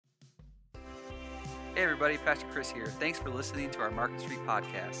Hey everybody, Pastor Chris here. Thanks for listening to our Market Street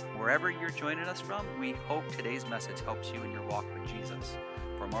podcast. Wherever you're joining us from, we hope today's message helps you in your walk with Jesus.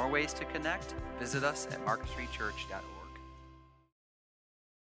 For more ways to connect, visit us at marketstreetchurch.org.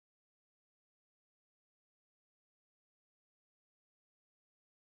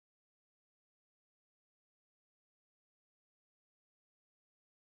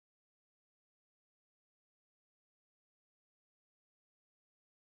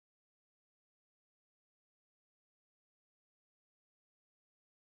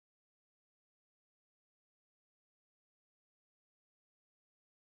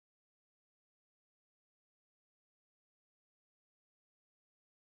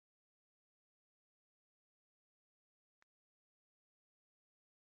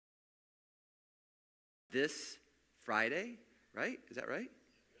 This Friday, right? Is that right?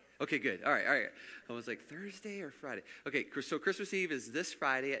 Okay, good. All right. I was like, Thursday or Friday? Okay, so Christmas Eve is this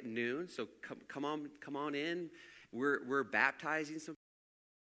Friday at noon. So come on in. We're baptizing some.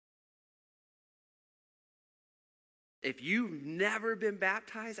 If you've never been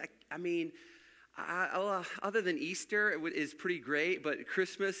baptized, other than Easter, is pretty great. But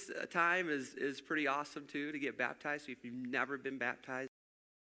Christmas time is pretty awesome too to get baptized. So if you've never been baptized.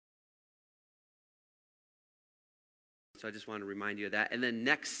 So I just want to remind you of that. And then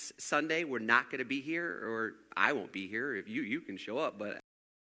next Sunday, we're not going to be here, or I won't be here. If you can show up, but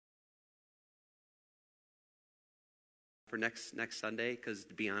for next Sunday, because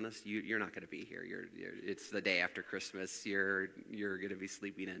to be honest, you're not going to be here. It's the day after Christmas. You're going to be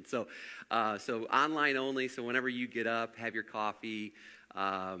sleeping in. So online only. So whenever you get up, have your coffee.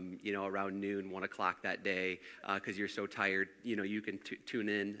 Around noon, 1 o'clock that day, because you're so tired, you can tune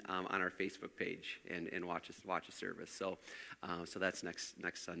in on our Facebook page and watch a service. So that's next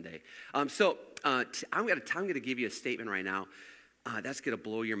Sunday. I'm gonna give you a statement right now. That's gonna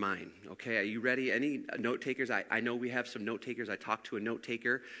blow your mind. Okay, are you ready? Any note takers? I know we have some note takers. I talked to a note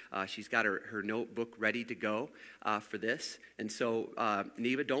taker. She's got her notebook ready to go for this. And so,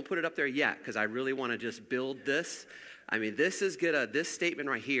 Neva, don't put it up there yet, because I really want to just build this. I mean, this statement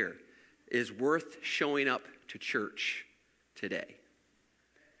right here is worth showing up to church today.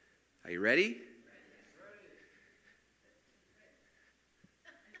 Are you ready?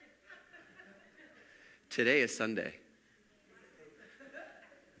 Today is Sunday.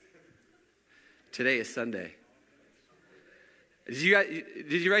 Today is Sunday.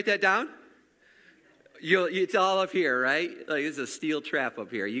 Did you write that down? It's all up here, right? Like it's a steel trap up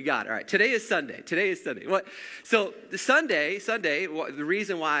here. You got it. All right. Today is Sunday. What? So the Sunday. The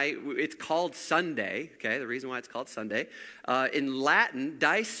reason why it's called Sunday. Okay. The reason why it's called Sunday. In Latin,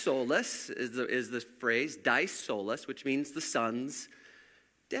 dies solis is the phrase dies solis, which means the sun's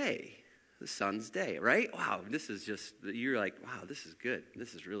day. The sun's day. Right? Wow. This is just. You're like, wow. This is good.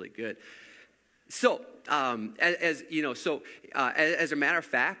 This is really good. So, as a matter of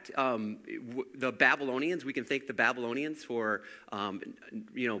fact, the Babylonians, we can thank the Babylonians for,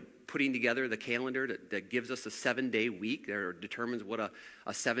 putting together the calendar that gives us a 7-day week, or determines what a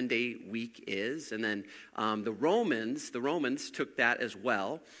 7-day week is. And then the Romans took that as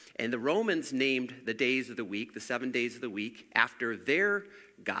well. And the Romans named the days of the week, the 7 days of the week, after their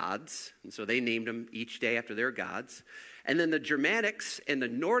gods. And so they named them each day after their gods. And then the Germanics and the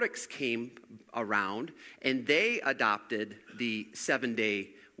Nordics came around, and they adopted the 7-day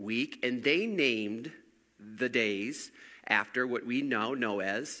week, and they named the days after what we now know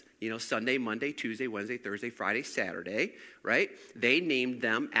as, Sunday, Monday, Tuesday, Wednesday, Thursday, Friday, Saturday, right? They named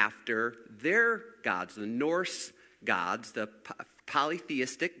them after their gods, the Norse gods, the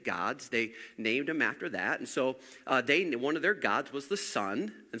polytheistic gods. They named them after that. And so one of their gods was the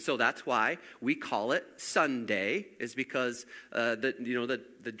sun. And so that's why we call it Sunday, is because the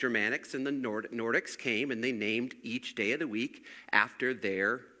Germanics and the Nordics came and they named each day of the week after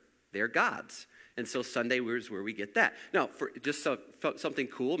their gods. And so Sunday is where we get that. Now, for just something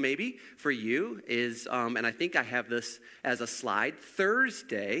cool maybe for you is, and I think I have this as a slide,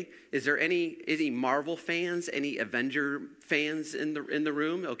 Thursday. Is there any Marvel fans, any Avenger fans in the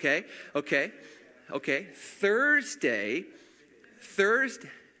room? Okay. Thursday.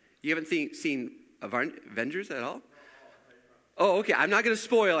 You haven't seen Avengers at all? Oh, okay. I'm not going to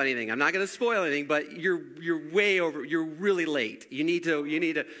spoil anything. But you're way over. You're really late. You need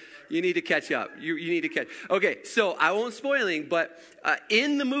to catch up. You need to catch. Okay, so I won't spoil anything, but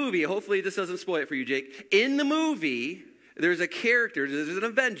in the movie, hopefully this doesn't spoil it for you, Jake. In the movie, there's a character, there's an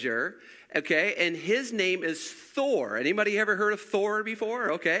Avenger, okay, and his name is Thor. Anybody ever heard of Thor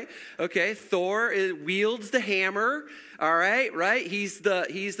before? Okay, Thor wields the hammer. All right. He's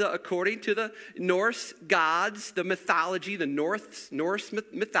the according to the Norse gods, the mythology, the Norse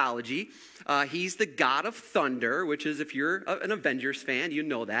mythology. He's the god of thunder, which is, if you're an Avengers fan, you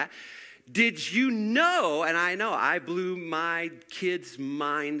know that. Did you know? And I know I blew my kids'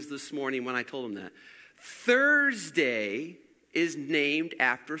 minds this morning when I told them that. Thursday is named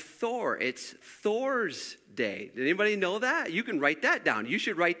after Thor. It's Thor's Day. Did anybody know that? You can write that down. You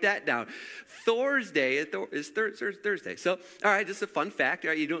should write that down. Thor's Day is Thursday. So, all right, just a fun fact.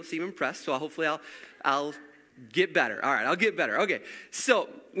 All right, you don't seem impressed, so hopefully I'll get better. All right, I'll get better. Okay, so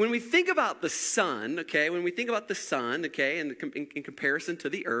when we think about the sun, in comparison to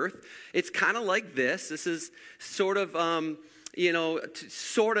the earth, it's kind of like this. This is sort of,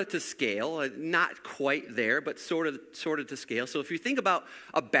 sort of to scale, not quite there, but sort of to scale. So if you think about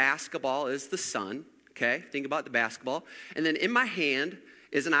a basketball as the sun, okay, think about the basketball. And then in my hand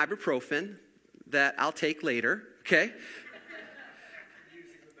is an ibuprofen that I'll take later, okay?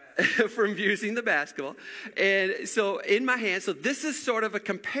 From using the basketball. And so in my hand, so this is sort of a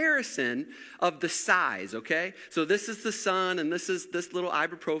comparison of the size, okay? So this is the sun, and this is this little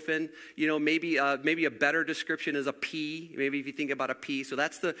ibuprofen. Maybe a better description is a pea. Maybe if you think about a pea. So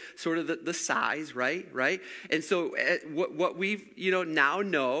that's the sort of the size, right? And so what we've, now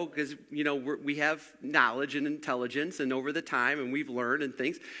know, because, we have knowledge and intelligence, and over the time, and we've learned and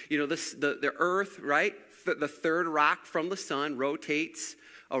things, the earth, right? The third rock from the sun rotates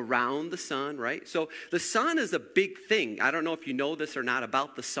around the sun, right? So the sun is a big thing. I don't know if you know this or not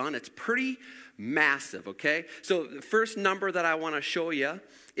about the sun. It's pretty massive, okay? So the first number that I want to show you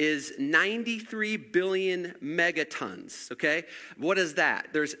is 93 billion megatons, okay? What is that?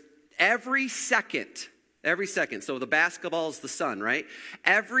 There's every second, so the basketball is the sun, right?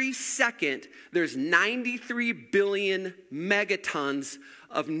 Every second, there's 93 billion megatons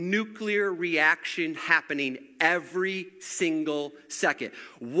of nuclear reaction happening every single second.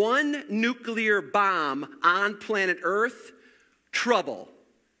 One nuclear bomb on planet Earth, trouble,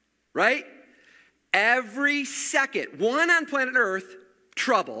 right? Every second, one on planet Earth,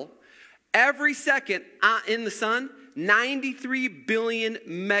 trouble. Every second in the sun, 93 billion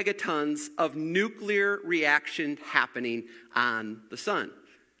megatons of nuclear reaction happening on the sun.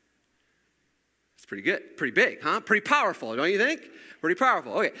 It's pretty good, pretty big, huh? Pretty powerful, don't you think? Pretty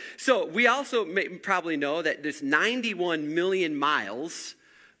powerful. Okay, so we also probably know that there's 91 million miles,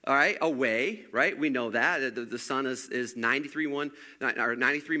 all right, away, right? We know that. The sun is 93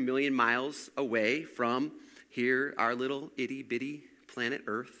 million miles away from here, our little itty-bitty planet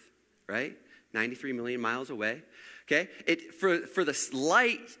Earth, right? 93 million miles away. Okay? For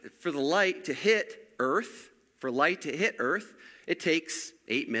the light to hit Earth, it takes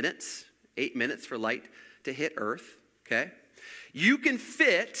 8 minutes. 8 minutes for light to hit Earth. Okay? You can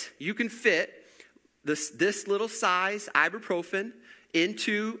fit this little size ibuprofen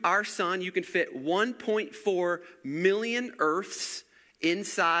into our sun. You can fit 1.4 million Earths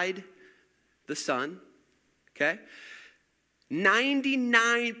inside the sun. Okay?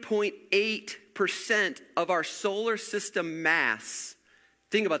 99.8% of our solar system mass,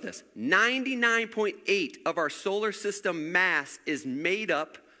 think about this, 99.8% of our solar system mass is made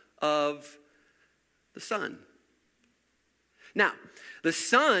up of the sun. Now, the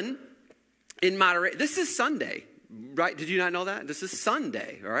sun in moderation, this is Sunday, right? Did you not know that? This is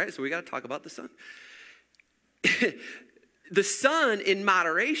Sunday, all right? So we got to talk about the sun. The sun in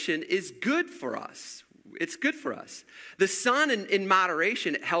moderation is good for us. It's good for us. The sun in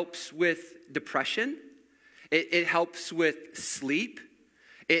moderation helps with depression. It helps with sleep.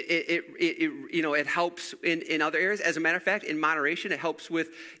 It helps in other areas. As a matter of fact, in moderation, it helps with,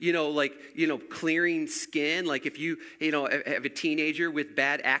 clearing skin. Like if you have a teenager with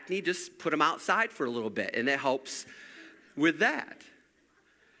bad acne, just put them outside for a little bit, and it helps with that.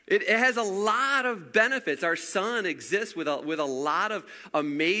 It has a lot of benefits. Our sun exists with a lot of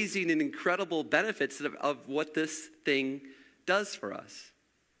amazing and incredible benefits of what this thing does for us.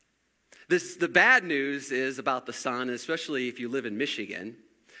 The bad news is about the sun, especially if you live in Michigan.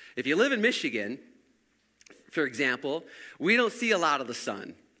 If you live in Michigan, for example, we don't see a lot of the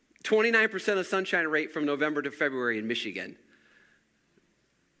sun. 29% of sunshine rate from November to February in Michigan.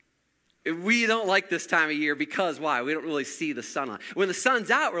 We don't like this time of year because why? We don't really see the sun. When the sun's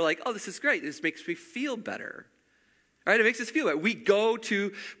out, we're like, oh, this is great. This makes me feel better. Right? It makes us feel better. We go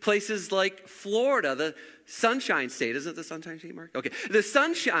to places like Florida, the Sunshine State. Isn't it the Sunshine State, Mark? Okay. The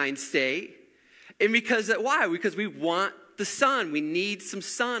Sunshine State. And why? Because we want the sun. We need some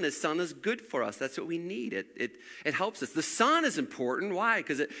sun. The sun is good for us. That's what we need. It helps us. The sun is important. Why?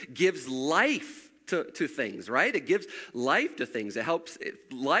 Because it gives life to things, right? It gives life to things. It helps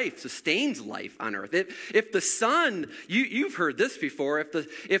life, sustains life on earth. If the sun, you've heard this before, if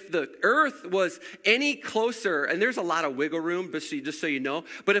the earth was any closer, and there's a lot of wiggle room, but just so you know,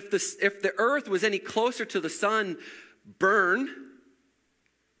 but if the earth was any closer to the sun, burn,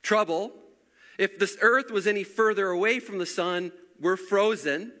 trouble. If this earth was any further away from the sun, we're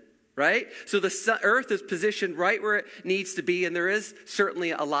frozen. Right? So the earth is positioned right where it needs to be, and there is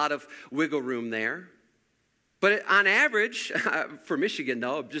certainly a lot of wiggle room there. But on average, for Michigan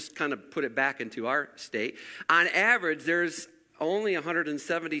though, just kind of put it back into our state, on average there's only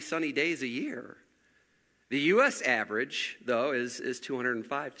 170 sunny days a year. The U.S. average, though, is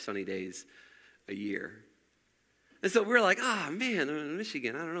 205 sunny days a year. And so we're like, man, I'm in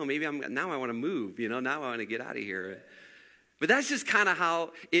Michigan, I don't know, maybe now I want to move, now I want to get out of here. But that's just kind of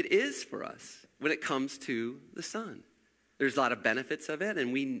how it is for us when it comes to the sun. There's a lot of benefits of it,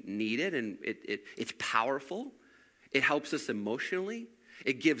 and we need it, and it's powerful. It helps us emotionally.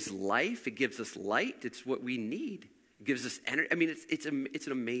 It gives life. It gives us light. It's what we need. It gives us energy. I mean, it's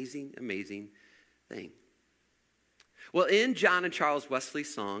an amazing, amazing thing. Well, in John and Charles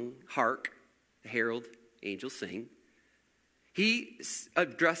Wesley's song, Hark, the Herald Angels Sing, he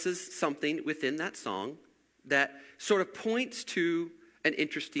addresses something within that song that sort of points to an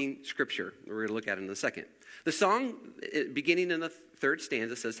interesting scripture we're going to look at in a second. The song, beginning in the third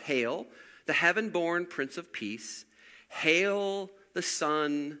stanza, says, "Hail, the heaven-born Prince of Peace. Hail, the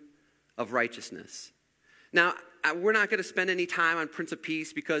Son of Righteousness." Now, we're not going to spend any time on Prince of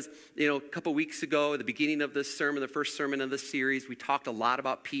Peace because, a couple weeks ago, at the beginning of this sermon, the first sermon of this series, we talked a lot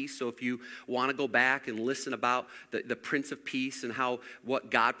about peace. So if you want to go back and listen about the Prince of Peace and how what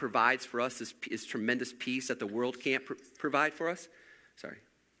God provides for us is tremendous peace that the world can't provide for us. Sorry,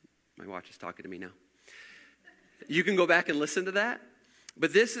 my watch is talking to me now. You can go back and listen to that.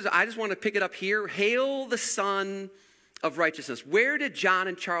 But I just want to pick it up here. Hail the Son of Righteousness. Where did John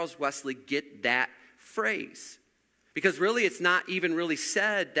and Charles Wesley get that phrase? Because really it's not even really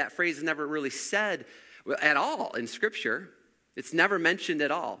said, that phrase is never really said at all in Scripture. It's never mentioned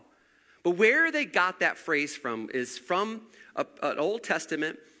at all. But where they got that phrase from is from an Old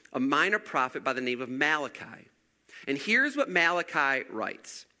Testament, a minor prophet by the name of Malachi. And here's what Malachi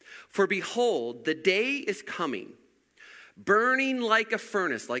writes. "For behold, the day is coming, burning like a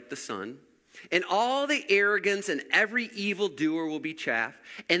furnace, like the sun, and all the arrogance and every evildoer will be chaff,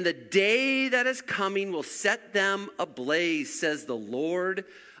 and the day that is coming will set them ablaze, says the Lord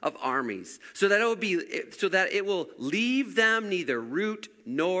of armies, so that it will leave them neither root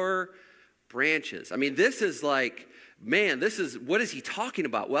nor branches." I mean, this is like, man, what is he talking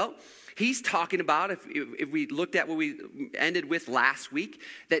about? Well, he's talking about, if we looked at what we ended with last week,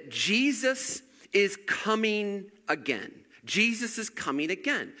 that Jesus is coming again. Jesus is coming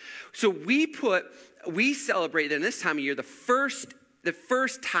again. So we celebrate in this time of year the first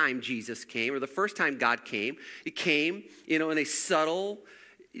time Jesus came, or the first time God came. He came, in a subtle,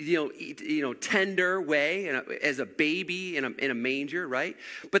 tender way, as a baby in a manger, right?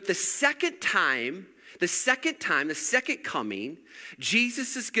 But the second coming,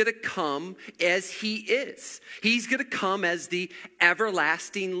 Jesus is going to come as he is. He's going to come as the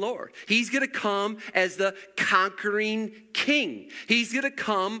everlasting Lord. He's going to come as the conquering king. He's going to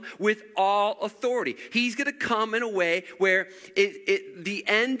come with all authority. He's going to come in a way where the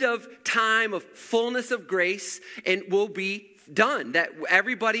end of time of fullness of grace and will be done, that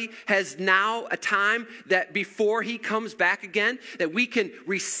everybody has now a time that before he comes back again, that we can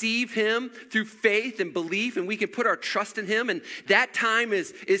receive him through faith and belief, and we can put our trust in him, and that time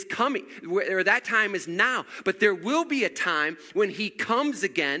is coming, or that time is now. But there will be a time when he comes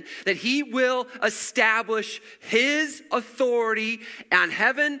again, that he will establish his authority on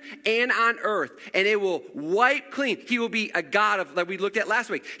heaven and on earth, and it will wipe clean. He will be a God of, like we looked at last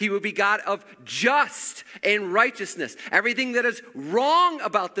week, he will be God of just and righteousness. Everything that is wrong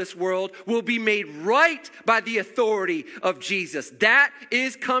about this world will be made right by the authority of Jesus. That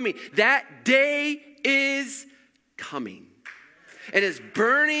is coming. That day is coming. It is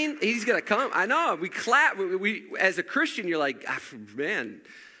burning. He's going to come. I know. We clap. We as a Christian, you're like, man,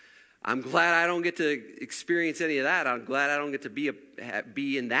 I'm glad I don't get to experience any of that. I'm glad I don't get to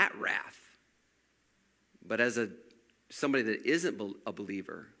be in that wrath. But as somebody that isn't a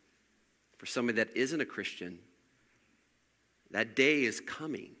believer, for somebody that isn't a Christian, that day is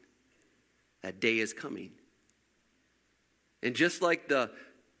coming. That day is coming. And just like the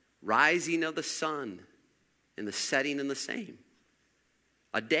rising of the sun and the setting in the same,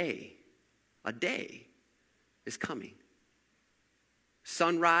 a day is coming.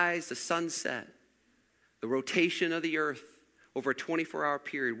 sunrise to sunset, the rotation of the earth over a 24-hour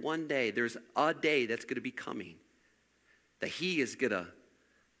period. One day, there's a day that's going to be coming that he is going to,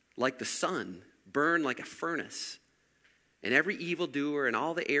 like the sun, burn like a furnace. And every evildoer and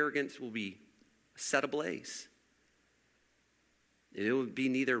all the arrogance will be set ablaze. And it will be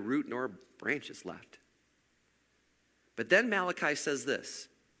neither root nor branches left. But then Malachi says this,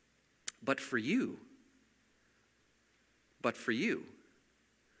 but for you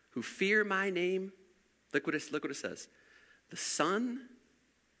who fear my name, look what it says. The Son,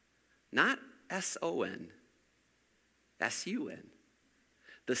 not S-O-N, S-U-N.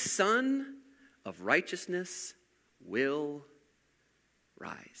 The Son of righteousness will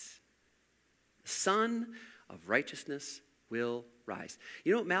rise. The Son of righteousness will rise.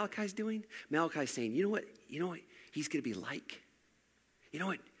 You know what Malachi's doing? Malachi's saying, you know what he's going to be like? You know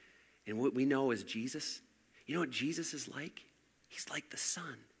what? And what we know is Jesus. You know what Jesus is like? He's like the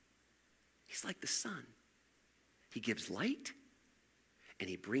sun. He's like the sun. He gives light and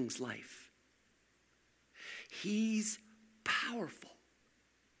he brings life. He's powerful.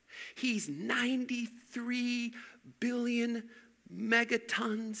 He's 93 billion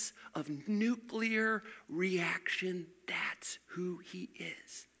megatons of nuclear reaction. That's who he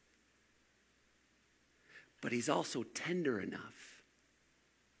is. But he's also tender enough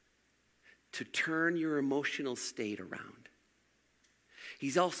to turn your emotional state around.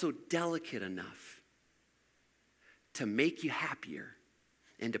 He's also delicate enough to make you happier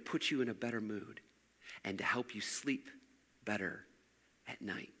and to put you in a better mood and to help you sleep better at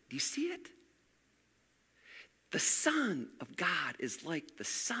night. Do you see it? The Son of God is like the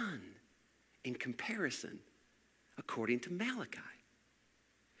sun in comparison, according to Malachi.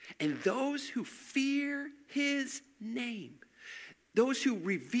 And those who fear his name, those who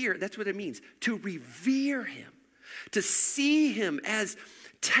revere, that's what it means, to revere him, to see him as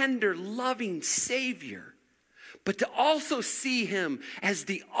tender, loving Savior, but to also see him as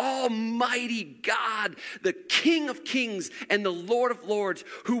the Almighty God, the King of Kings and the Lord of Lords,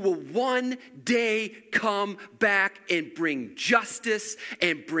 who will one day come back and bring justice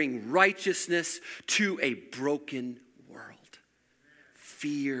and bring righteousness to a broken world.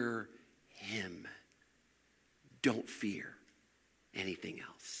 Fear him. Don't fear anything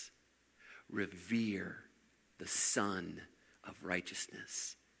else. Revere the Son of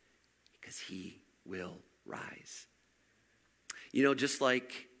righteousness, because he will rise. You know, just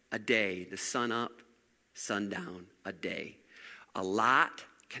like a day, the sun up, sundown, a day. A lot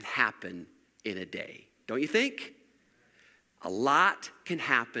can happen in a day. Don't you think? A lot can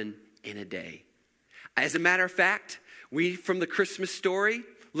happen in a day. As a matter of fact, from the Christmas story,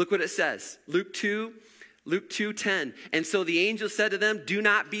 look what it says. Luke 2:10. And so the angel said to them, do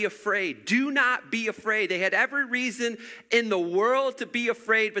not be afraid. Do not be afraid. They had every reason in the world to be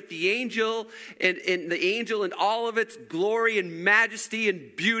afraid, but the angel in all of its glory and majesty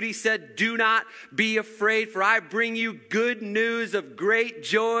and beauty said, do not be afraid, for I bring you good news of great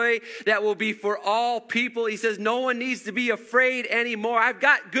joy that will be for all people. He says, no one needs to be afraid anymore. I've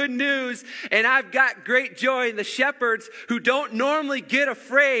got good news and I've got great joy. And the shepherds who don't normally get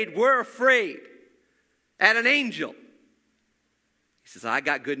afraid were afraid at an angel. He says, I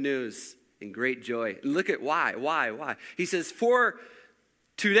got good news and great joy. And look at why. He says, for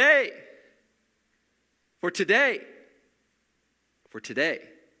today, in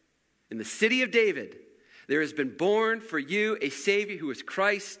the city of David, there has been born for you a Savior who is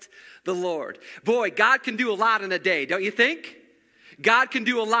Christ the Lord. Boy, God can do a lot in a day, don't you think? God can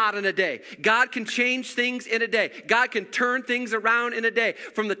do a lot in a day. God can change things in a day. God can turn things around in a day.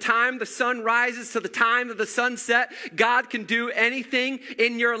 From the time the sun rises to the time of the sunset, God can do anything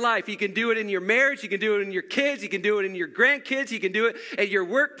in your life. He can do it in your marriage. He can do it in your kids. He can do it in your grandkids. He can do it at your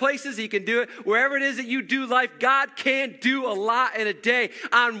workplaces. He can do it wherever it is that you do life. God can do a lot in a day.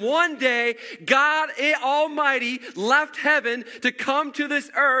 On one day, God Almighty left heaven to come to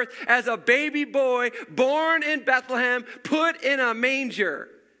this earth as a baby boy born in Bethlehem, put in a manger.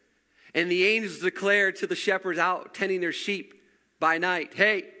 And the angels declared to the shepherds out tending their sheep by night,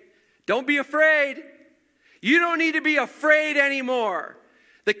 hey, don't be afraid. You don't need to be afraid anymore.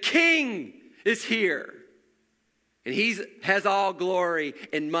 The King is here. And he has all glory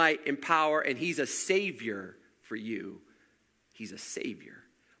and might and power, and he's a Savior for you. He's a Savior.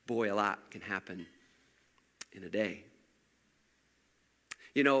 Boy, a lot can happen in a day.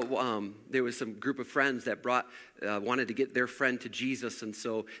 You know, there was some group of friends that wanted to get their friend to Jesus, and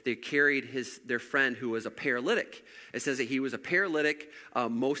so they carried their friend who was a paralytic. It says that he was a paralytic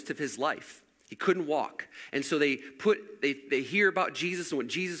most of his life. He couldn't walk. And so they hear about Jesus and what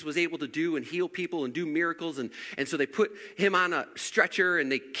Jesus was able to do and heal people and do miracles. And so they put him on a stretcher and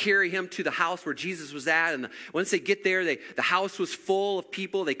they carry him to the house where Jesus was at. And once they get there, the house was full of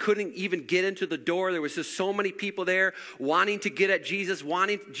people. They couldn't even get into the door. There was just so many people there wanting to get at Jesus,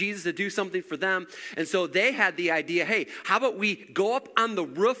 wanting Jesus to do something for them. And so they had the idea, hey, how about we go up on the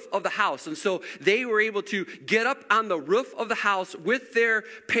roof of the house? And so they were able to get up on the roof of the house with their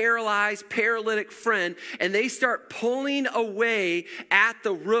paralytic friend, and they start pulling away at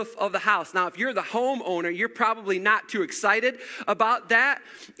the roof of the house. Now, if you're the homeowner, you're probably not too excited about that,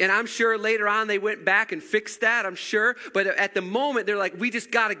 and I'm sure later on they went back and fixed that, I'm sure, but at the moment, they're like, we just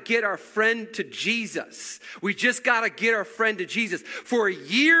got to get our friend to Jesus. We just got to get our friend to Jesus. For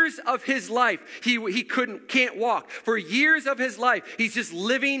years of his life, he can't walk. For years of his life, he's just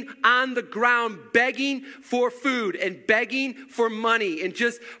living on the ground, begging for food and begging for money and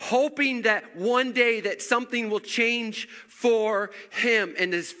just hoping that one day that something will change for him.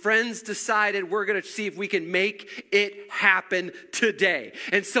 And his friends decided, we're going to see if we can make it happen today.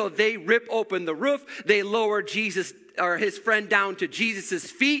 And so they rip open the roof. They lower Jesus or his friend down to Jesus'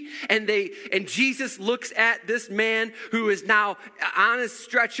 feet, and Jesus looks at this man who is now on a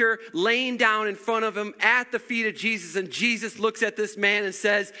stretcher, laying down in front of him at the feet of Jesus, and Jesus looks at this man and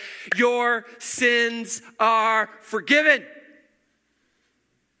says, your sins are forgiven.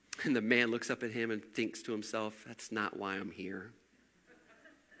 And the man looks up at him and thinks to himself, that's not why I'm here.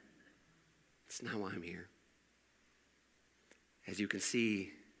 That's not why I'm here. As you can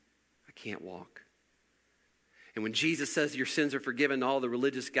see, I can't walk. And when Jesus says your sins are forgiven, all the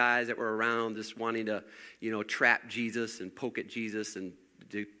religious guys that were around just wanting to, trap Jesus and poke at Jesus and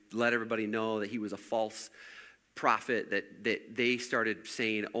to let everybody know that he was a false prophet, that they started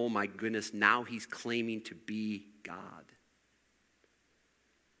saying, oh my goodness, now he's claiming to be God.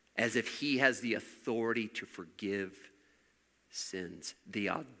 As if he has the authority to forgive sins.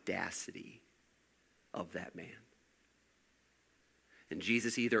 The audacity of that man. And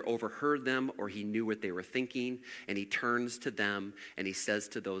Jesus either overheard them or he knew what they were thinking, and he turns to them and he says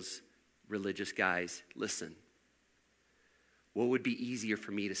to those religious guys, listen, what would be easier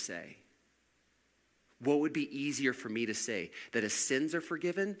for me to say? What would be easier for me to say? That his sins are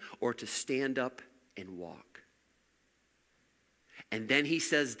forgiven or to stand up and walk? And then he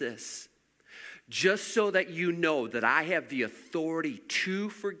says this, just so that you know that I have the authority to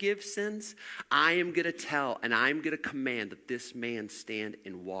forgive sins, I am going to tell and I'm going to command that this man stand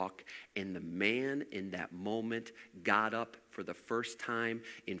and walk. And the man in that moment got up for the first time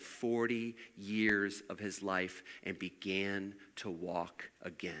in 40 years of his life and began to walk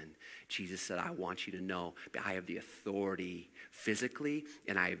again. Jesus said, I want you to know that I have the authority physically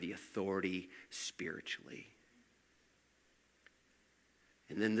and I have the authority spiritually.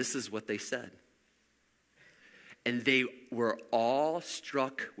 And then this is what they said. And they were all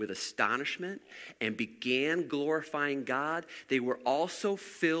struck with astonishment and began glorifying God. They were also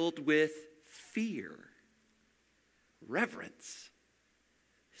filled with fear, reverence,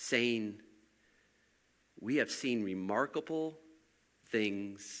 saying, we have seen remarkable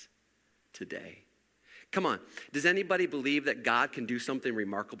things today. Come on, does anybody believe that God can do something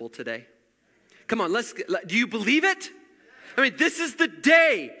remarkable today? Come on, do you believe it? I mean, this is the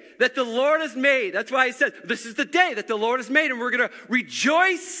day that the Lord has made. That's why he says, this is the day that the Lord has made, and we're going to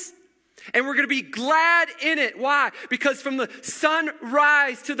rejoice and we're going to be glad in it. Why? Because from the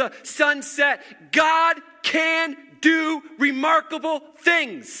sunrise to the sunset, God can do remarkable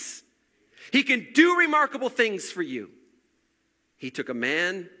things. He can do remarkable things for you. He took a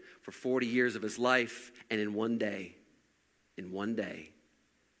man for 40 years of his life, and in one day,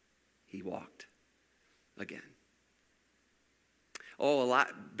 he walked again. Oh, a lot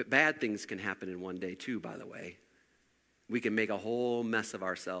bad things can happen in one day too, by the way. We can make a whole mess of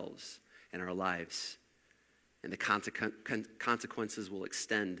ourselves and our lives. And the consequences will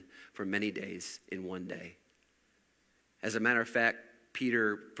extend for many days in one day. As a matter of fact,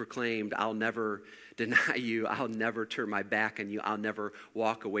 Peter proclaimed, I'll never deny you. I'll never turn my back on you. I'll never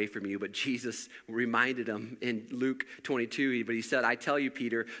walk away from you. But Jesus reminded him in Luke 22, but he said, I tell you,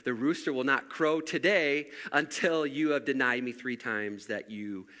 Peter, the rooster will not crow today until you have denied me 3 times that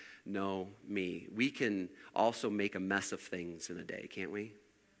you know me. We can also make a mess of things in a day, can't we?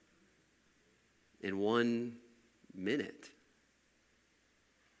 In 1 minute,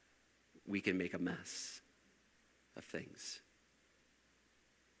 we can make a mess of things.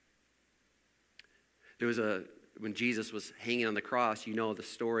 When Jesus was hanging on the cross, you know the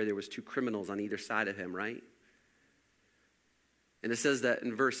story, there was 2 criminals on either side of him, right? And it says that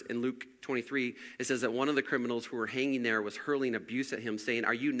in Luke 23, it says that one of the criminals who were hanging there was hurling abuse at him, saying,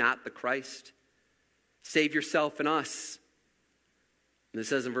 are you not the Christ? Save yourself and us. And it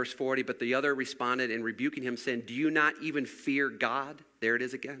says in verse 40, but the other responded and rebuking him, saying, do you not even fear God? There it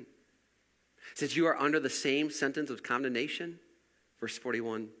is again. Since you are under the same sentence of condemnation. Verse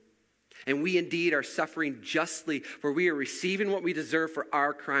 41. And we indeed are suffering justly, for we are receiving what we deserve for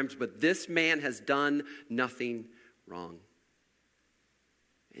our crimes, but this man has done nothing wrong.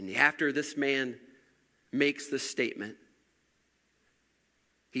 And after this man makes this statement,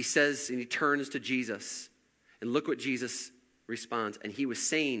 he says, and he turns to Jesus, and look what Jesus responds. And he was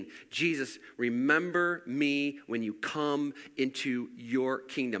saying, Jesus, remember me when you come into your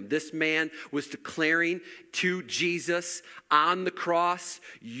kingdom. This man was declaring to Jesus on the cross,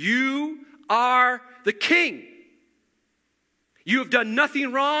 you are the king. You have done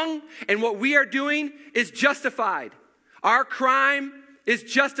nothing wrong, and what we are doing is justified. Our crime is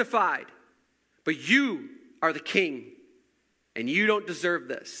justified. But you are the king, and you don't deserve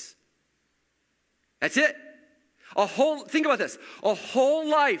this. That's it. Think about this, a whole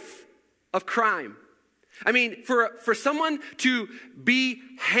life of crime. I mean, for someone to be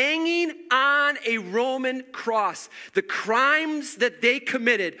hanging on a Roman cross, the crimes that they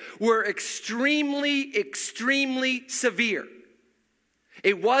committed were extremely, extremely severe.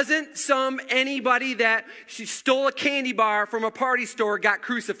 It wasn't anybody that stole a candy bar from a party store got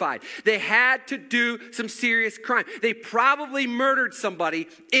crucified. They had to do some serious crime. They probably murdered somebody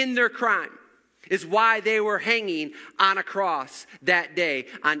in their crime. Is why they were hanging on a cross that day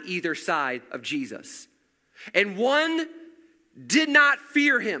on either side of Jesus. And one did not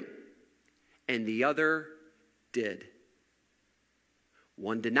fear him, and the other did.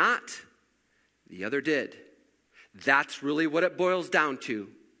 One did not, the other did. That's really what it boils down to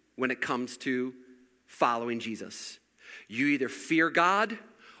when it comes to following Jesus. You either fear God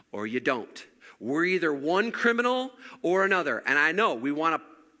or you don't. We're either one criminal or another. And I know we want to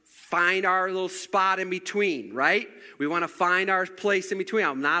find our little spot in between, right? We want to find our place in between.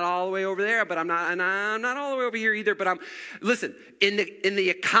 I'm not all the way over there, but I'm not all the way over here either. But listen, in the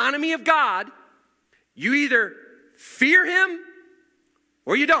economy of God, you either fear him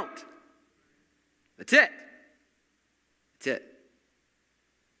or you don't. That's it. That's it.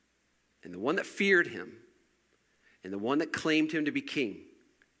 And the one that feared him and the one that claimed him to be king,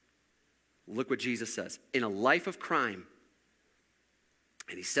 look what Jesus says. In a life of crime,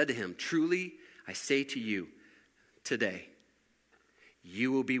 and he said to him, truly, I say to you, today, you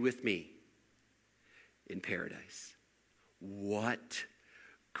will be with me in paradise. What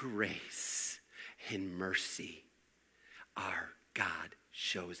grace and mercy our God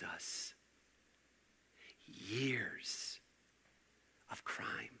shows us. Years of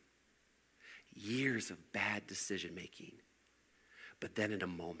crime, years of bad decision making. But then in a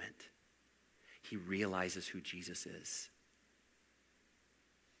moment, he realizes who Jesus is.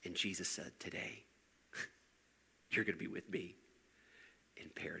 And Jesus said, today, you're going to be with me in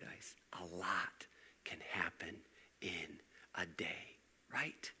paradise. A lot can happen in a day,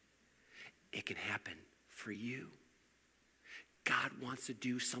 right? It can happen for you. God wants to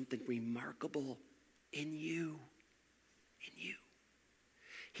do something remarkable in you. In you.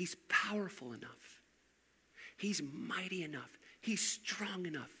 He's powerful enough. He's mighty enough. He's strong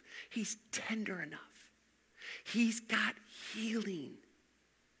enough. He's tender enough. He's got healing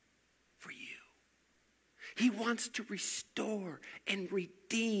for you. He wants to restore and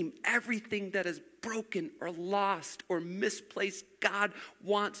redeem everything that is broken or lost or misplaced. God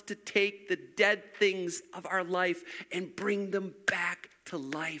wants to take the dead things of our life and bring them back to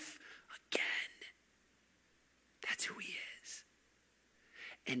life again. That's who he is.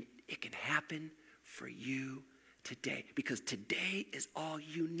 And it can happen for you today, because today is all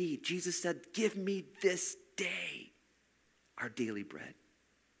you need. Jesus said, give me this day our daily bread.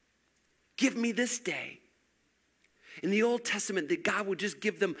 Give me this day. In the Old Testament, that God would just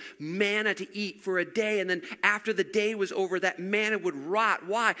give them manna to eat for a day, and then after the day was over, that manna would rot.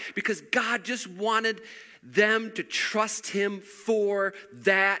 Why? Because God just wanted them to trust him for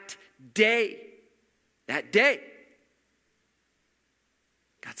that day. That day.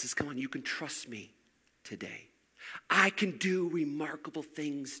 God says, come on, you can trust me today. I can do remarkable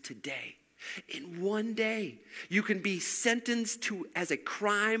things today. In one day, you can be sentenced to as a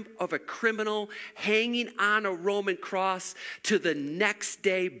crime of a criminal hanging on a Roman cross to the next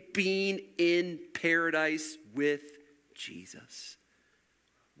day being in paradise with Jesus.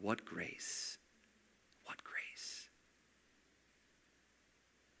 What grace. What grace.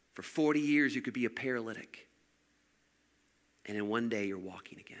 For 40 years, you could be a paralytic. And in one day, you're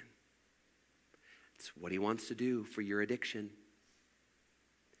walking again. It's what he wants to do for your addiction.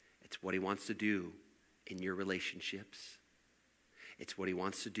 It's what he wants to do in your relationships. It's what he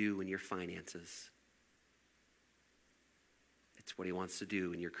wants to do in your finances. what he wants to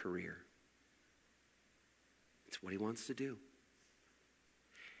do in your career. It's what he wants to do.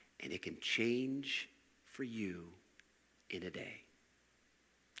 And it can change for you in a day.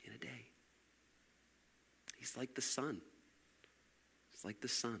 In a day. He's like the sun. He's like the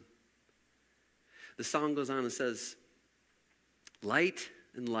sun. The song goes on and says, light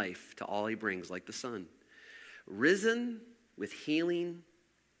and life to all he brings, like the sun. Risen with healing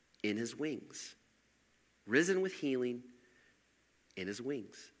in his wings. Risen with healing in his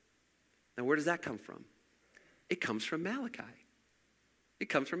wings. Now, where does that come from? It comes from Malachi. It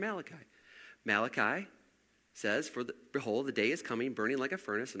comes from Malachi. Malachi says, behold, the day is coming, burning like a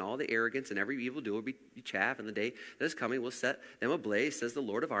furnace, and all the arrogance and every evil doer will be chaff, and the day that is coming will set them ablaze, says the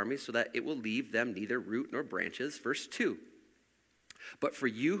Lord of armies, so that it will leave them neither root nor branches. Verse 2. But for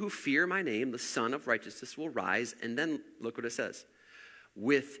you who fear my name, the Son of Righteousness will rise. And then look what it says.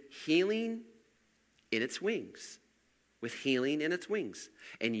 With healing in its wings. With healing in its wings.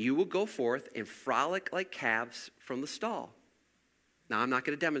 And you will go forth and frolic like calves from the stall. Now, I'm not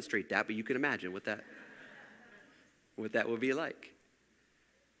going to demonstrate that, but you can imagine what that would be like.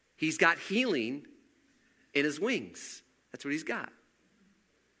 He's got healing in his wings. That's what he's got.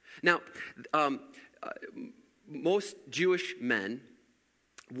 Now, most Jewish men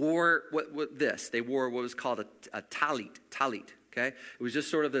wore they wore what was called a talit, okay? It was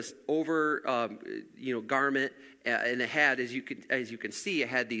just sort of this over, garment, and it had, as you can see, it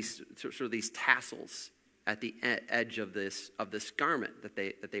had these sort of these tassels at the edge of this garment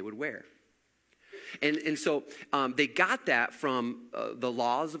that they would wear. And so they got that from the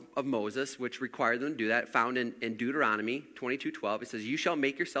laws of Moses, which required them to do that, found in Deuteronomy 22:12. It says, you shall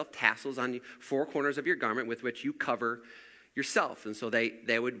make yourself tassels on the four corners of your garment with which you cover yourself. And so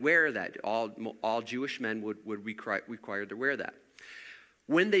they would wear that. All Jewish men would required to wear that.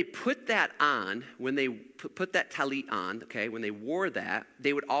 When they put that on, when they put that talit on, okay, when they wore that,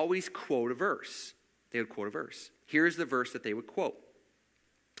 they would always quote a verse. They would quote a verse. Here's the verse that they would quote.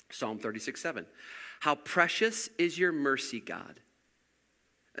 Psalm 36:7. How precious is your mercy, God.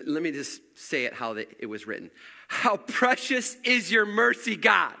 Let me just say it how it was written. How precious is your mercy,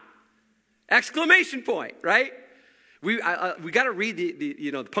 God. Exclamation point, right? We got to read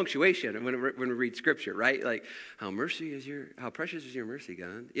the punctuation when we read scripture, right? Like, how precious is your mercy,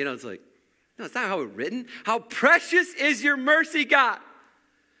 God. It's like, no, it's not how it's written. How precious is your mercy, God.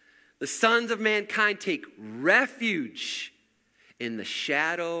 The sons of mankind take refuge in the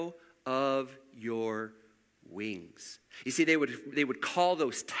shadow of your wings. You see, they would call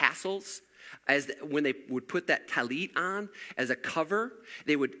those tassels, when they would put that talit on as a cover,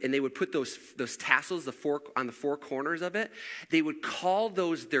 they would put those tassels on the four corners of it. They would call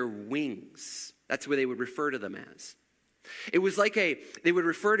those their wings. That's what they would refer to them as. It was like they would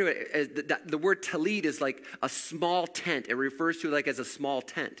refer to it as, the word talit is like a small tent. It refers to it like as a small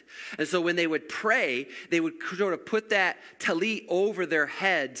tent. And so when they would pray, they would sort of put that talit over their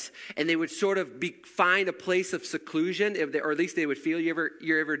heads, and they would sort of find a place of seclusion, or at least they would feel. You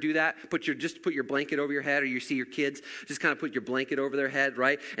ever do that? Put your blanket over your head, or you see your kids just kind of put your blanket over their head,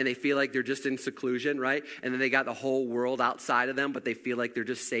 right? And they feel like they're just in seclusion, right? And then they got the whole world outside of them, but they feel like they're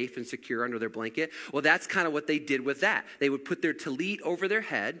just safe and secure under their blanket. Well, that's kind of what they did with that. They would put their talit over their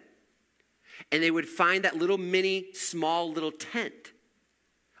head, and they would find that small little tent,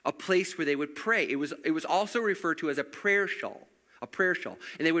 a place where they would pray. It was also referred to as a prayer shawl.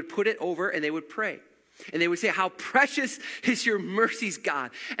 And they would put it over and they would pray. And they would say, how precious is your mercies,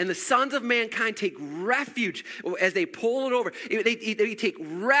 God. And the sons of mankind take refuge as they pull it over. They take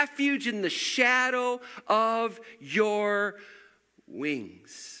refuge in the shadow of your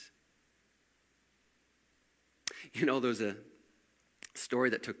wings. There's a story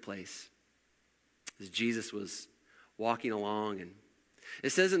that took place as Jesus was walking along, and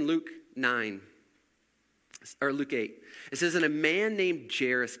it says in Luke 8, it says, and a man named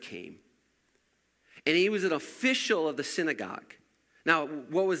Jairus came, and he was an official of the synagogue. Now,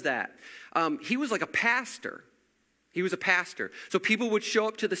 what was that? He was like a pastor. He was a pastor. So people would show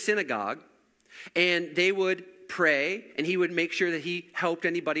up to the synagogue, and they would pray, and he would make sure that he helped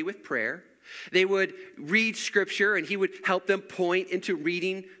anybody with prayer. They would read scripture, and he would help them point into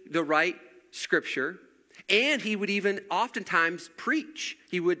reading the right scripture. And he would even oftentimes preach.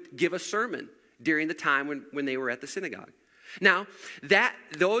 He would give a sermon during the time when they were at the synagogue. Now, that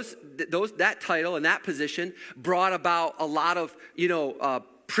title and that position brought about a lot of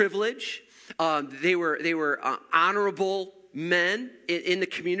privilege. They were honorable men in the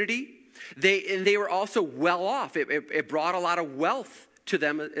community. They were also well off. It brought a lot of wealth to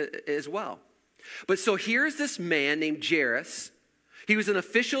them as well. But so here's this man named Jairus. He was an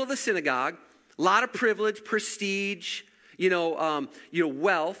official of the synagogue, a lot of privilege, prestige,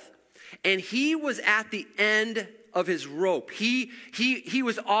 wealth, and he was at the end of his rope. He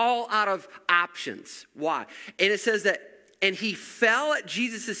was all out of options. Why? And it says that, and he fell at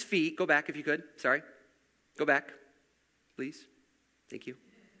Jesus' feet. Go back if you could. Sorry. Go back, please. Thank you.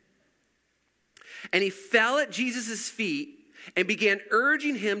 And he fell at Jesus' feet and began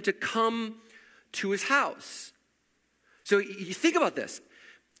urging him to come to his house. So you think about this.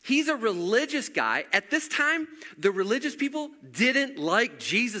 He's a religious guy. At this time, the religious people didn't like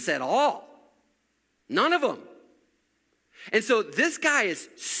Jesus at all. None of them. And so this guy is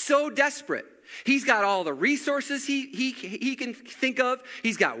so desperate. He's got all the resources he can think of.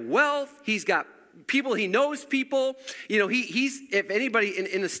 He's got wealth. He's got people. He knows people. He's, if anybody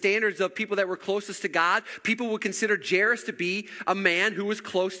in the standards of people that were closest to God, people would consider Jairus to be a man who was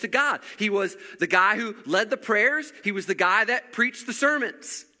close to God. He was the guy who led the prayers. He was the guy that preached the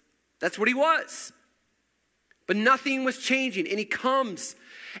sermons. That's what he was. But nothing was changing. And he comes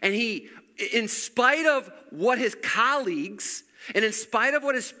and he, in spite of what his colleagues and in spite of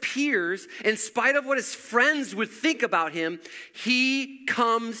what his peers, in spite of what his friends would think about him, he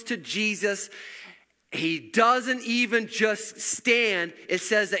comes to Jesus. He doesn't even just stand. It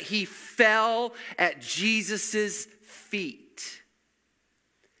says that he fell at Jesus' feet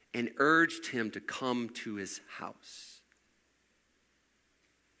and urged him to come to his house.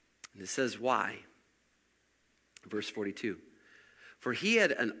 And it says why. Verse 42. For he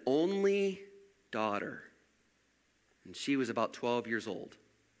had an only daughter, and she was about 12 years old,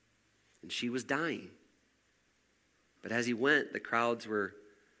 and she was dying. But as he went, the crowds were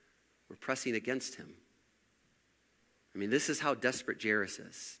pressing against him. I mean, this is how desperate Jairus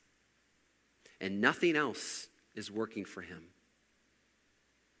is. And nothing else is working for him.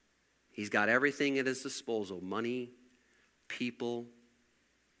 He's got everything at his disposal: money, people,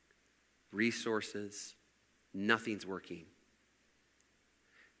 resources. Nothing's working.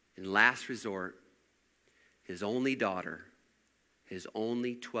 In last resort, his only daughter, his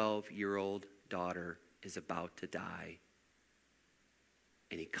only 12-year-old daughter, is about to die.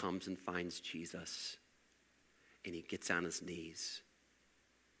 And he comes and finds Jesus. And he gets on his knees.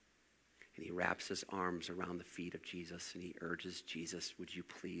 And he wraps his arms around the feet of Jesus. And he urges Jesus, would you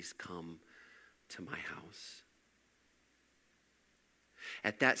please come to my house?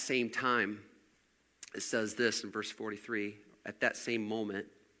 At that same time, it says this in verse 43, at that same moment,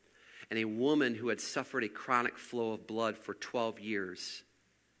 and a woman who had suffered a chronic flow of blood for 12 years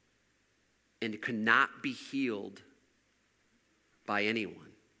and could not be healed by anyone.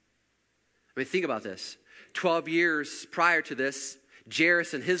 I mean, think about this. 12 years prior to this,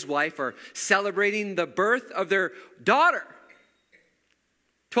 Jairus and his wife are celebrating the birth of their daughter.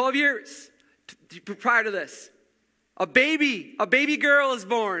 12 years prior to this. A baby girl is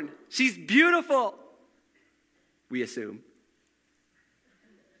born. She's beautiful, we assume.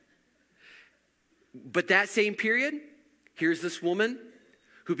 But that same period, here's this woman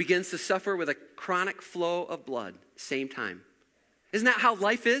who begins to suffer with a chronic flow of blood. Same time. Isn't that how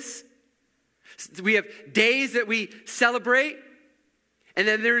life is? We have days that we celebrate, and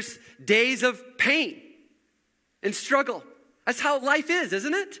then there's days of pain and struggle. That's how life is,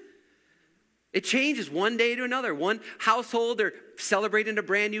 isn't it? It changes one day to another. One household, they're celebrating a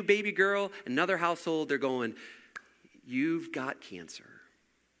brand new baby girl. Another household, they're going, you've got cancer.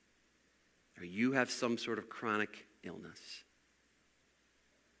 Or you have some sort of chronic illness.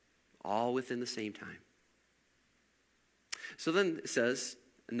 All within the same time. So then it says,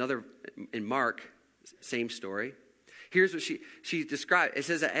 another, in Mark, same story. Here's what she described. It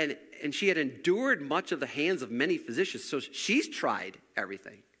says, and she had endured much of the hands of many physicians. So she's tried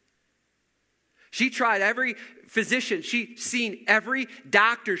everything. She tried every physician. She's seen every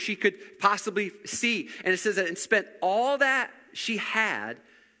doctor she could possibly see. And it says that and spent all that she had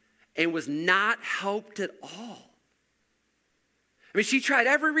and was not helped at all. I mean, she tried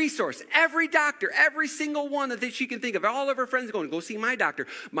every resource, every doctor, every single one that she can think of. All of her friends going, go see my doctor.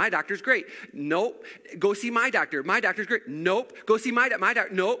 My doctor's great. Nope. Go see my doctor. My doctor's great. Nope. Go see my doctor.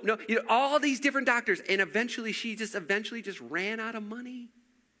 Nope. No. All these different doctors. And eventually, she just ran out of money.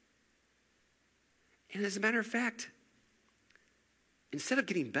 And as a matter of fact, instead of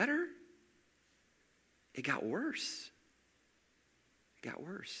getting better, it got worse. It got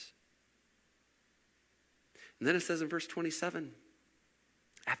worse. And then it says in verse 27,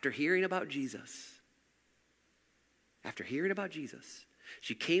 after hearing about Jesus,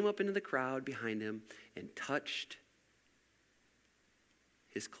 she came up into the crowd behind him and touched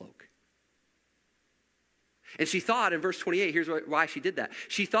his cloak. And she thought in verse 28, here's why she did that.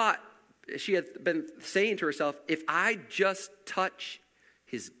 She thought, she had been saying to herself, if I just touch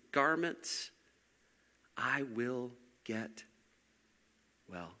his garments, I will get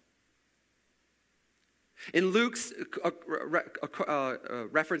well. In Luke's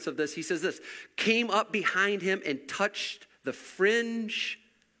reference of this, he says this, came up behind him and touched the fringe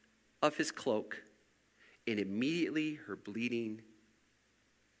of his cloak, and immediately her bleeding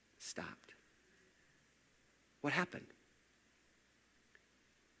stopped. What happened?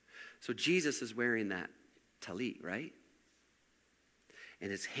 So Jesus is wearing that talit, right?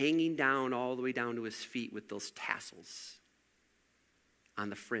 And it's hanging down all the way down to his feet with those tassels on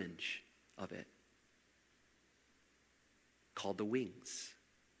the fringe of it, called the wings.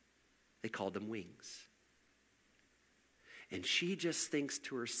 They called them wings. And she just thinks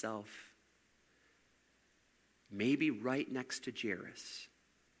to herself, maybe right next to Jairus,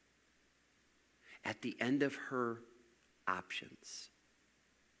 at the end of her options,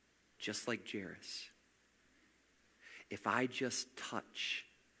 just like Jairus, if I just touch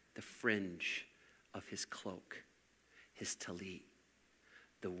the fringe of his cloak, his talit,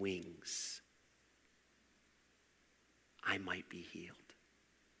 the wings, I might be healed.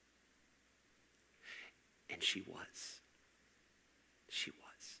 And she was. She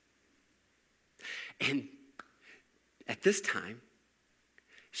was. And at this time,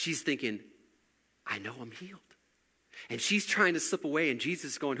 she's thinking, I know I'm healed. And she's trying to slip away, and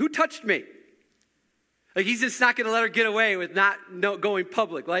Jesus is going, who touched me? Like, he's just not going to let her get away with not going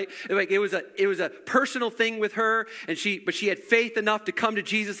public. Like it was a personal thing with her, but she had faith enough to come to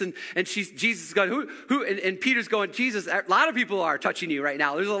Jesus, and Jesus is going, who? And Peter's going, Jesus, a lot of people are touching you right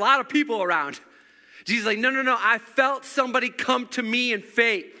now. There's a lot of people around. Jesus is like, no. I felt somebody come to me in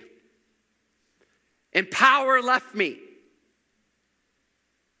faith, and power left me.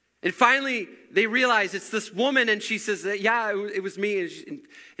 And finally, they realize it's this woman, and she says, yeah, it was me.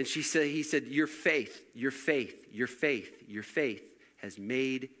 And he said, your faith has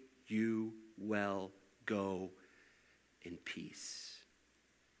made you well. Go in peace.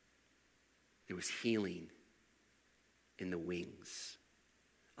 There was healing in the wings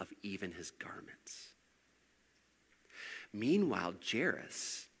of even his garments. Meanwhile,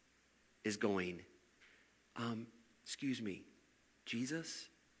 Jairus is going, excuse me, Jesus?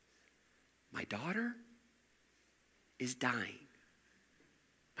 My daughter is dying.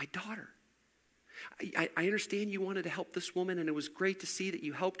 My daughter. I understand you wanted to help this woman, and it was great to see that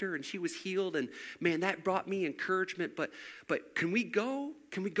you helped her and she was healed, and man, that brought me encouragement, but can we go?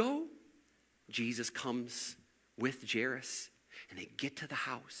 Can we go? Jesus comes with Jairus, and they get to the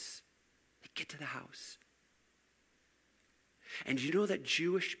house. And you know that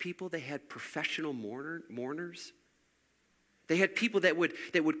Jewish people, they had professional mourners? They had people that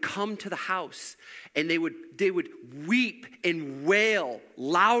would come to the house, and they would weep and wail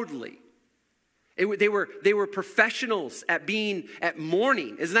loudly. They were professionals at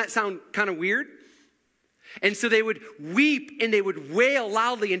mourning. Doesn't that sound kind of weird? And so they would weep and they would wail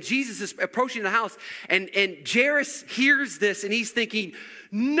loudly, and Jesus is approaching the house, and Jairus hears this, and he's thinking,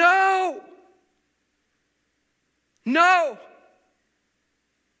 no.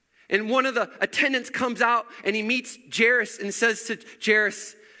 And one of the attendants comes out, and he meets Jairus and says to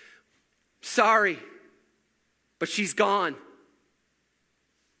Jairus, sorry, but she's gone.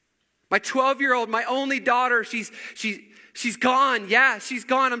 My 12-year-old, my only daughter, she's gone. Yeah, she's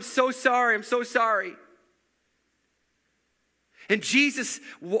gone. I'm so sorry. And Jesus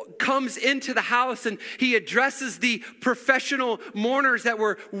comes into the house, and he addresses the professional mourners that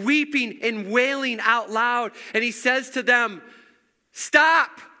were weeping and wailing out loud. And he says to them,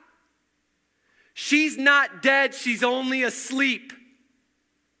 stop. She's not dead, she's only asleep.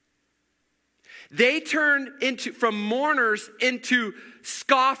 They turn from mourners into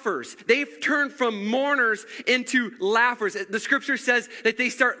scoffers. They've turned from mourners into laughers. The scripture says that they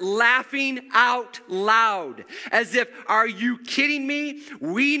start laughing out loud, as if, are you kidding me?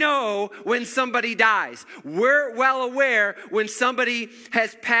 We know when somebody dies. We're well aware when somebody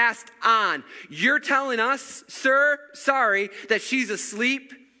has passed on. You're telling us, sir, sorry, that she's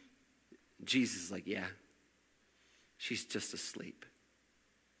asleep? Jesus is like, yeah, she's just asleep.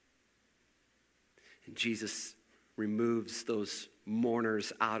 And Jesus removes those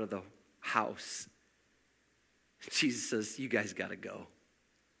mourners out of the house. Jesus says, you guys got to go.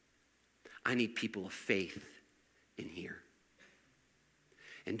 I need people of faith in here.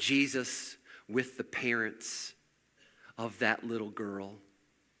 And Jesus, with the parents of that little girl,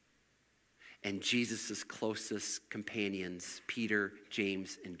 and Jesus' closest companions, Peter,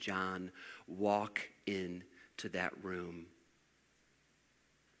 James, and John, walk into that room.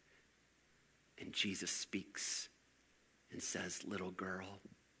 And Jesus speaks and says, little girl,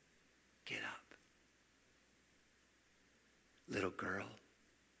 get up. Little girl,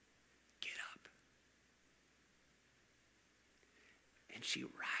 get up. And she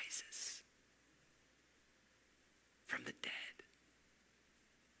rises from the dead.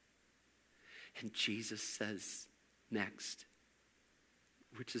 And Jesus says next,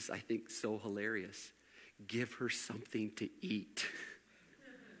 which is, I think, so hilarious, give her something to eat.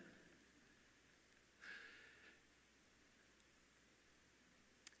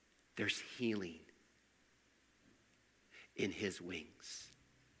 There's healing in his wings.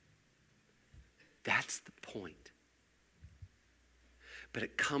 That's the point. But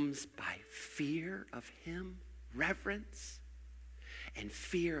it comes by fear of him, reverence, and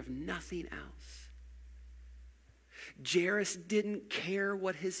fear of nothing else. Jairus didn't care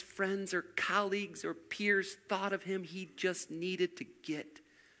what his friends or colleagues or peers thought of him. He just needed to get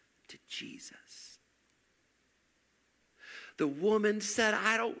to Jesus. The woman said,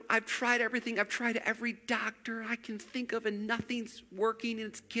 I've tried everything. I've tried every doctor I can think of and nothing's working and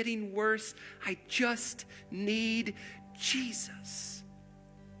it's getting worse. I just need Jesus.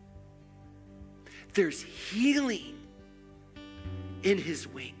 There's healing in his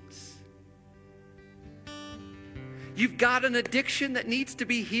wings. You've got an addiction that needs to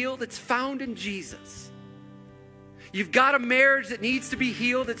be healed. It's found in Jesus. You've got a marriage that needs to be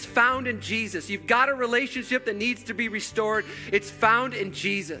healed. It's found in Jesus. You've got a relationship that needs to be restored. It's found in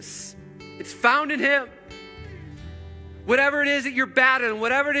Jesus. It's found in him. Whatever it is that you're battling,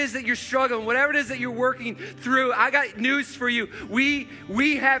 whatever it is that you're struggling, whatever it is that you're working through, I got news for you. We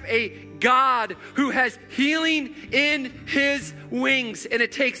have a God who has healing in his wings. And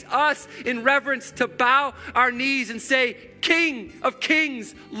it takes us in reverence to bow our knees and say, King of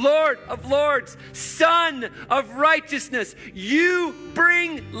kings, Lord of lords, Son of righteousness, you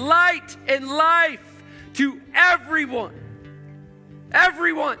bring light and life to everyone.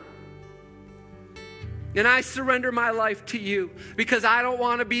 Everyone. And I surrender my life to you because I don't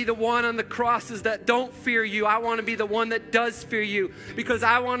want to be the one on the crosses that don't fear you. I want to be the one that does fear you because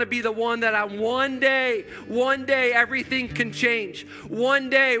I want to be the one that one day everything can change. One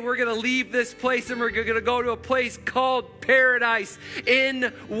day we're going to leave this place and we're going to go to a place called paradise in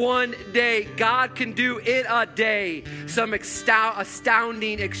one day. God can do in a day some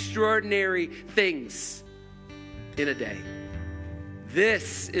astounding, extraordinary things in a day.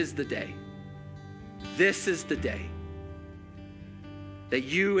 This is the day. This is the day that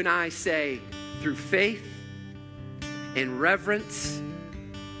you and I say, through faith and reverence,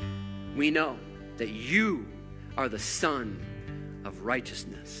 we know that you are the Son of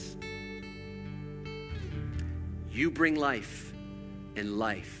righteousness. You bring life and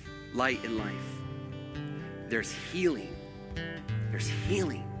life, light and life. There's healing. There's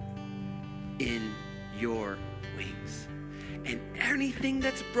healing in your wings. And anything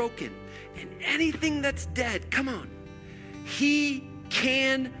that's broken, and anything that's dead, come on, he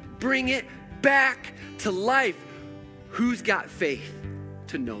can bring it back to life. Who's got faith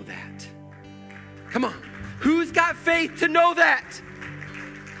to know that? Come on, who's got faith to know that?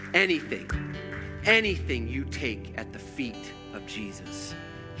 Anything you take at the feet of Jesus,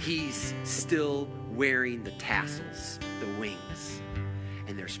 he's still wearing the tassels, the wings,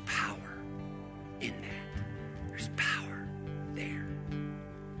 and there's power in that. There's power there.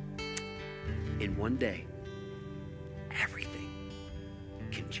 In one day, everything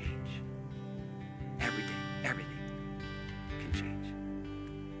can change. Every day, everything can change.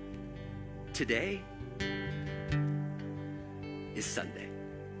 Today is Sunday.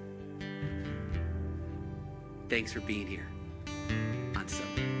 Thanks for being here on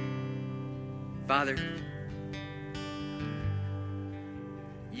Sunday. Father,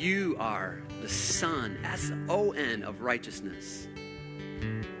 you are the Son, S-O-N, of righteousness.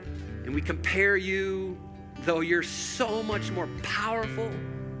 And we compare you, though you're so much more powerful.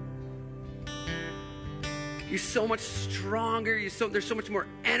 You're so much stronger. There's so much more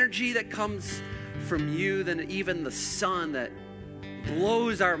energy that comes from you than even the sun that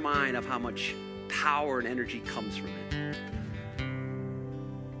blows our mind of how much power and energy comes from it.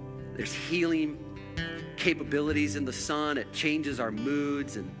 There's healing capabilities in the sun. It changes our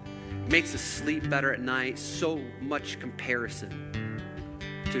moods and makes us sleep better at night. So much comparison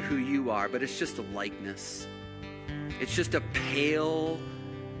to who you are, but it's just a likeness. It's just a pale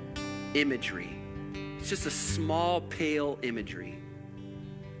imagery. It's just a small, pale imagery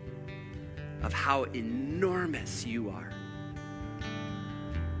of how enormous you are.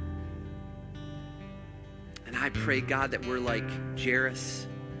 And I pray, God, that we're like Jairus,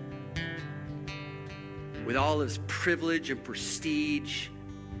 with all his privilege and prestige,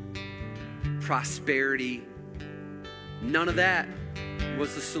 prosperity. None of that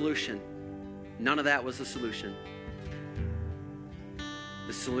was the solution. None of that was the solution.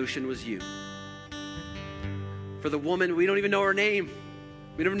 The solution was you. For the woman, we don't even know her name.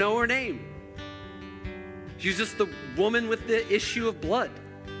 We don't know her name. She's just the woman with the issue of blood.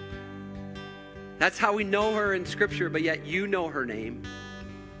 That's how we know her in Scripture, but yet you know her name.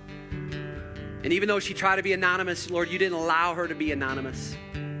 And even though she tried to be anonymous, Lord, you didn't allow her to be anonymous.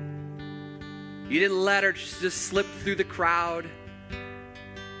 You didn't let her just slip through the crowd.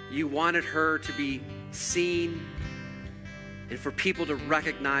 You wanted her to be seen and for people to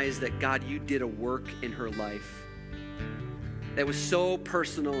recognize that, God, you did a work in her life that was so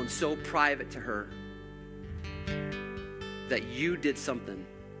personal and so private to her, that you did something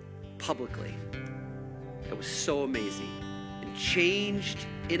publicly that was so amazing and changed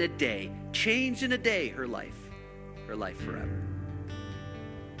in a day her life forever.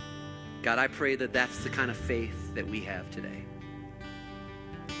 God, I pray that that's the kind of faith that we have today.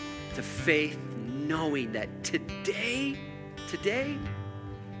 The faith knowing that today,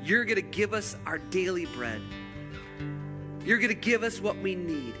 you're going to give us our daily bread. You're going to give us what we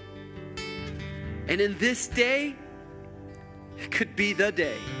need. And in this day, it could be the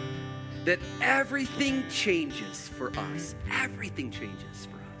day that everything changes for us. Everything changes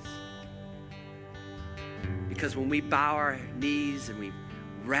for us. Because when we bow our knees and we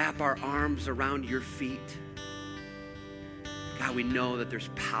wrap our arms around your feet, God, we know that there's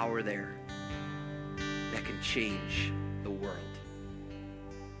power there that can change the world.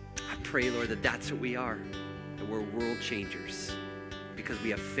 I pray, Lord, that that's what we are, that we're world changers because we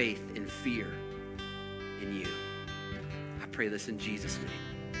have faith and fear in you. I pray this in Jesus' name.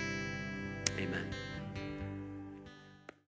 Amen.